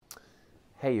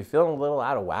hey, you feeling a little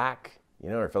out of whack,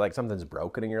 or feel like something's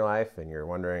broken in your life and you're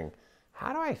wondering,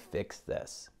 how do I fix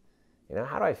this?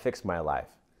 How do I fix my life?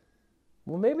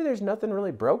 Well, maybe there's nothing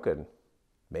really broken.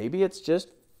 Maybe it's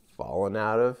just fallen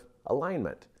out of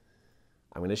alignment.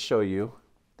 I'm going to show you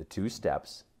the 2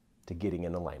 steps to getting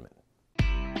in alignment.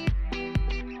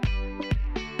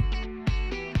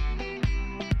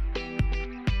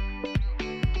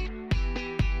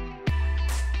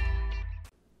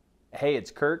 Hey,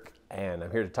 it's Kirk, and I'm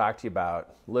here to talk to you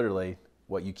about literally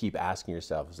what you keep asking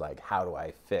yourself is like, how do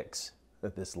I fix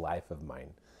this life of mine?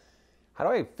 How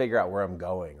do I figure out where I'm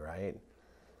going, right?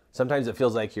 Sometimes it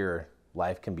feels like your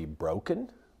life can be broken,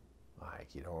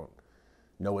 like you don't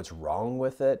know what's wrong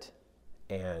with it,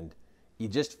 and you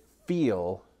just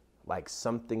feel like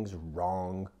something's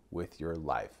wrong with your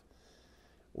life.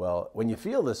 Well, when you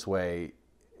feel this way,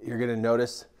 you're going to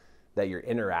notice that your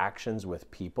interactions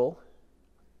with people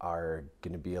are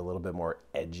going to be a little bit more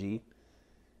edgy.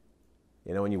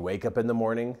 When you wake up in the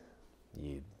morning,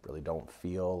 you really don't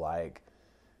feel like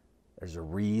there's a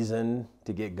reason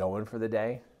to get going for the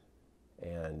day.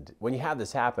 And when you have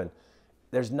this happen,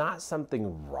 there's not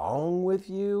something wrong with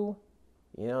you.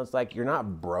 It's like you're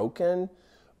not broken,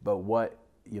 but what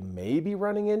you may be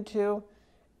running into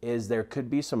is there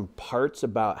could be some parts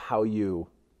about how you're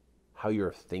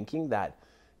thinking that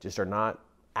just are not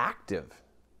active.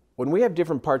 When we have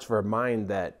different parts of our mind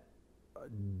that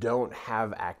don't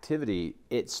have activity,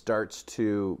 it starts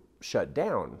to shut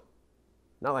down.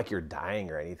 Not like you're dying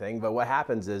or anything, but what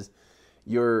happens is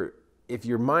if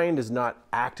your mind is not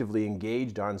actively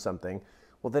engaged on something,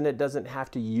 well, then it doesn't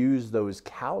have to use those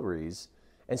calories.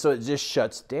 And so it just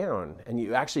shuts down. And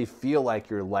you actually feel like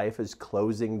your life is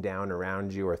closing down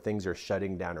around you or things are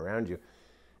shutting down around you.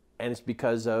 And it's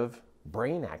because of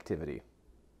brain activity.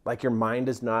 Like your mind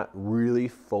is not really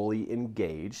fully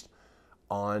engaged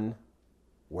on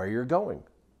where you're going.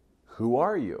 Who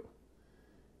are you?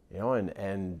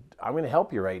 And I'm going to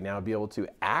help you right now be able to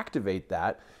activate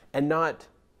that and not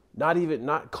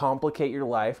complicate your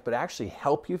life, but actually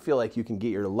help you feel like you can get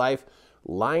your life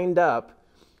lined up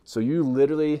so you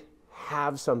literally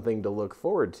have something to look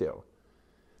forward to.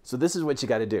 So this is what you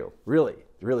got to do. Really,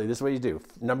 this is what you do.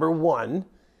 Number 1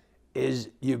 is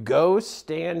you go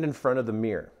stand in front of the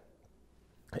mirror.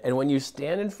 And when you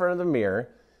stand in front of the mirror,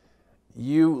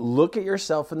 you look at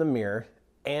yourself in the mirror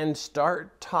and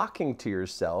start talking to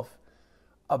yourself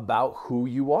about who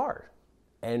you are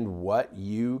and what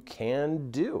you can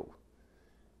do.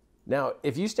 Now,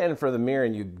 if you stand in front of the mirror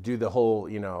and you do the whole,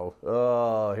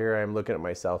 oh, here I am looking at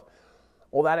myself,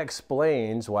 well, that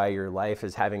explains why your life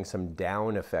is having some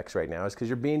down effects right now, is because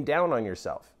you're being down on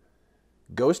yourself.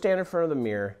 Go stand in front of the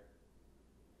mirror,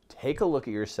 take a look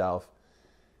at yourself,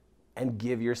 and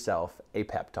give yourself a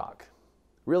pep talk.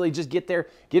 Really, just get there,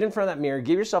 get in front of that mirror,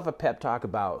 give yourself a pep talk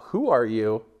about who are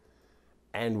you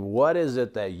and what is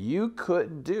it that you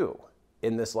could do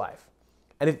in this life.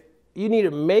 And if you need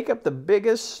to make up the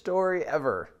biggest story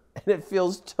ever, and it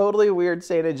feels totally weird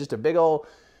saying it, just a big old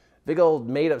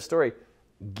made up story,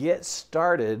 get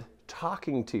started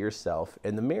talking to yourself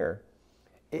in the mirror.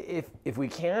 If we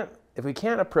can't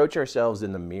approach ourselves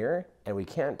in the mirror and we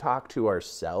can't talk to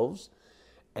ourselves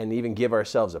and even give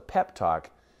ourselves a pep talk,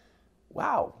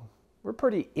 wow, we're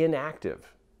pretty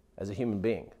inactive as a human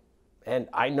being. And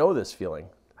I know this feeling.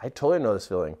 I totally know this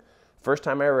feeling. First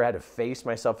time I ever had to face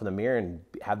myself in the mirror and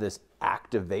have this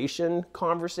activation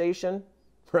conversation,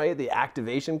 right? The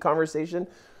activation conversation.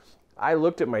 I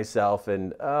looked at myself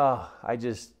and, I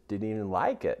just didn't even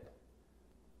like it.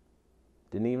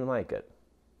 Didn't even like it.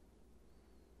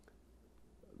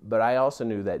 But I also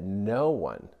knew that no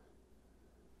one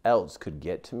else could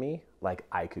get to me like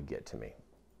I could get to me.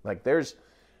 Like there's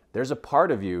a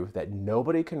part of you that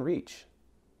nobody can reach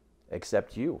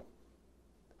except you.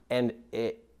 And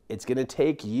it's going to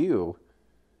take you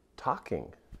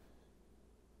talking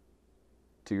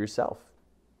to yourself.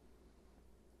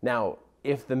 Now,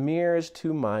 if the mirror is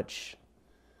too much,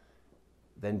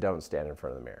 then don't stand in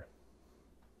front of the mirror.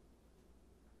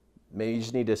 Maybe you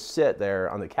just need to sit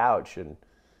there on the couch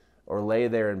or lay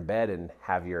there in bed and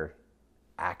have your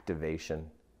activation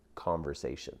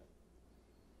conversation.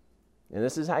 And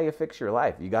this is how you fix your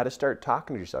life. You got to start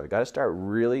talking to yourself. You got to start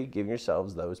really giving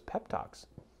yourselves those pep talks.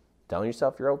 Telling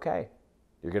yourself you're okay.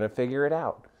 You're going to figure it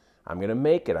out. I'm going to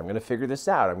make it. I'm going to figure this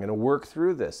out. I'm going to work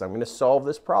through this. I'm going to solve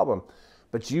this problem.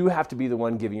 But you have to be the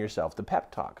one giving yourself the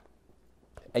pep talk.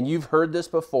 And you've heard this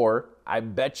before. I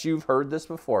bet you've heard this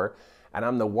before. And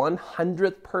I'm the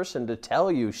 100th person to tell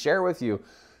you, share with you,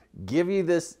 give you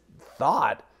this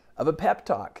thought of a pep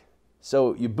talk.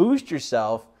 So you boost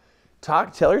yourself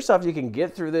Tell yourself you can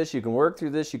get through this, you can work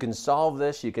through this, you can solve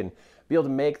this, you can be able to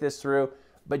make this through,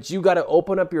 but you got to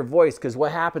open up your voice, because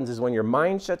what happens is when your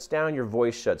mind shuts down, your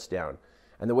voice shuts down.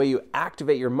 And the way you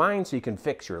activate your mind so you can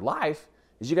fix your life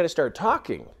is you got to start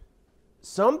talking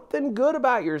something good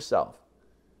about yourself.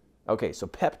 Okay, so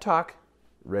pep talk,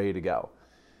 ready to go.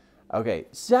 Okay,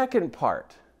 second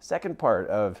part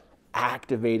of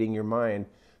activating your mind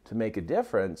to make a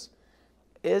difference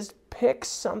is pick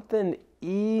something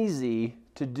easy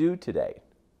to do today.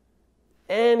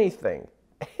 Anything.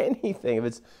 If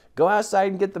it's go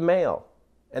outside and get the mail,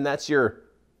 and that's your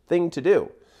thing to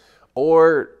do.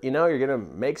 Or, you're going to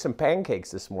make some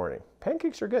pancakes this morning.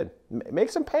 Pancakes are good. Make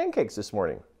some pancakes this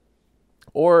morning.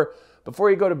 Or before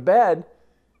you go to bed,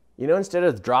 instead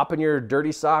of dropping your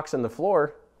dirty socks on the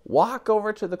floor, walk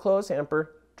over to the clothes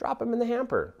hamper, drop them in the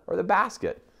hamper or the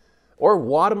basket, or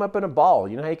wad them up in a ball.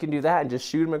 You know how you can do that and just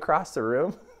shoot them across the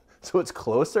room so it's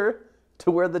closer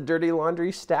to where the dirty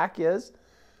laundry stack is?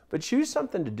 But choose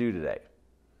something to do today.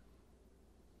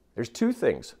 There's two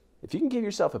things. If you can give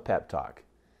yourself a pep talk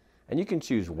and you can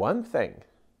choose one thing,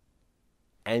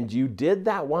 and you did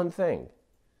that one thing,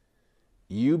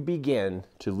 you begin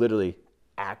to literally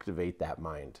activate that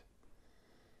mind.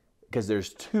 Because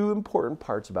there's two important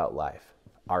parts about life: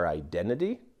 our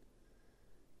identity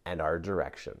and our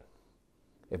direction.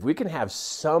 If we can have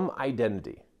some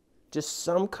identity, just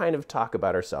some kind of talk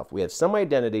about ourselves, we have some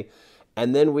identity,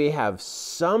 and then we have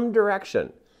some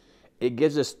direction, it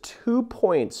gives us 2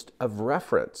 points of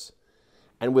reference.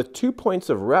 And with 2 points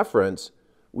of reference,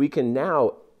 we can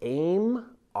now aim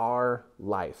our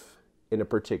life in a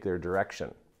particular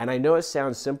direction. And I know it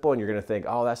sounds simple and you're going to think,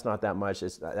 oh, that's not that much.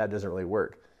 That doesn't really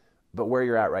work. But where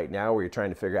you're at right now, where you're trying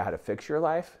to figure out how to fix your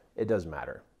life, it does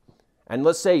matter. And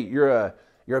let's say you're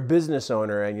a business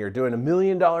owner and you're doing $1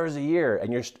 million a year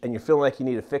and you're feeling like you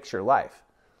need to fix your life.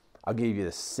 I'll give you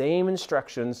the same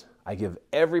instructions I give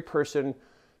every person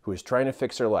who is trying to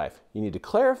fix their life. You need to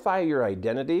clarify your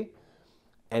identity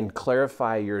and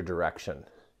clarify your direction.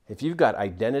 If you've got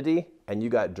identity and you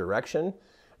got direction,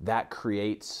 that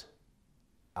creates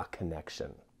a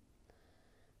connection.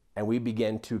 And we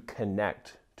begin to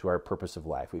connect to our purpose of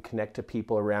life. We connect to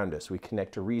people around us. We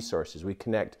connect to resources. We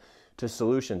connect to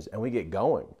solutions, and we get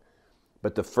going.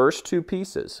 But the first two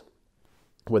pieces,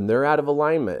 when they're out of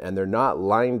alignment and they're not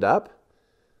lined up,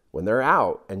 when they're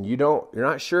out and you're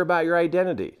not sure about your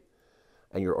identity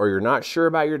and you're not sure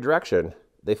about your direction,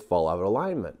 they fall out of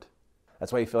alignment.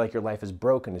 That's why you feel like your life is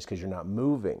broken, is because you're not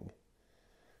moving.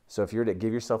 So if you're to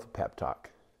give yourself a pep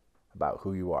talk about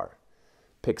who you are,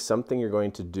 pick something you're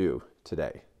going to do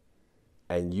today,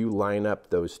 and you line up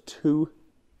those two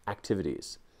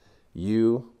activities,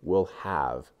 you will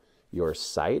have your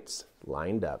sights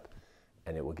lined up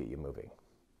and it will get you moving.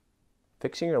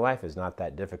 Fixing your life is not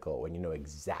that difficult when you know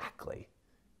exactly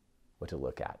what to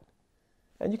look at.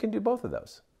 And you can do both of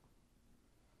those.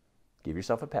 Give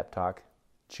yourself a pep talk,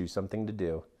 choose something to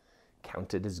do,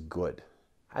 count it as good,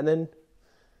 and then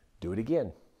do it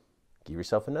again. Give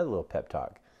yourself another little pep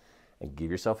talk and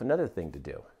give yourself another thing to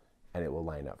do, and it will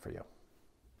line up for you.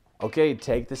 Okay,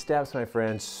 take the steps, my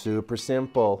friends. Super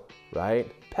simple,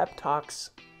 right? Pep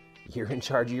talks. You're in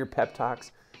charge of your pep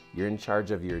talks. You're in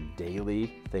charge of your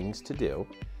daily things to do,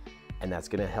 and that's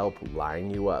gonna help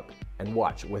line you up. And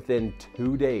watch, within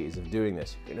 2 days of doing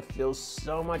this, you're gonna feel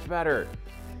so much better.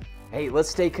 Hey, let's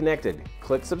stay connected.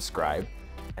 Click subscribe,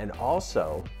 and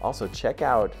also check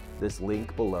out this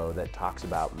link below that talks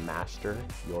about Master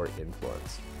Your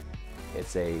Influence.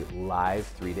 It's a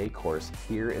live 3-day course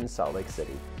here in Salt Lake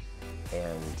City,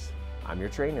 and I'm your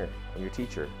trainer, I'm your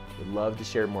teacher. Would love to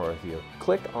share more with you.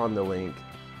 Click on the link,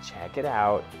 check it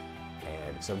out, and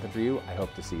if it's something for you, I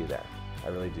hope to see you there. I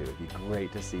really do. It'd be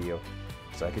great to see you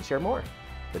so I could share more,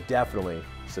 but definitely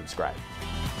subscribe.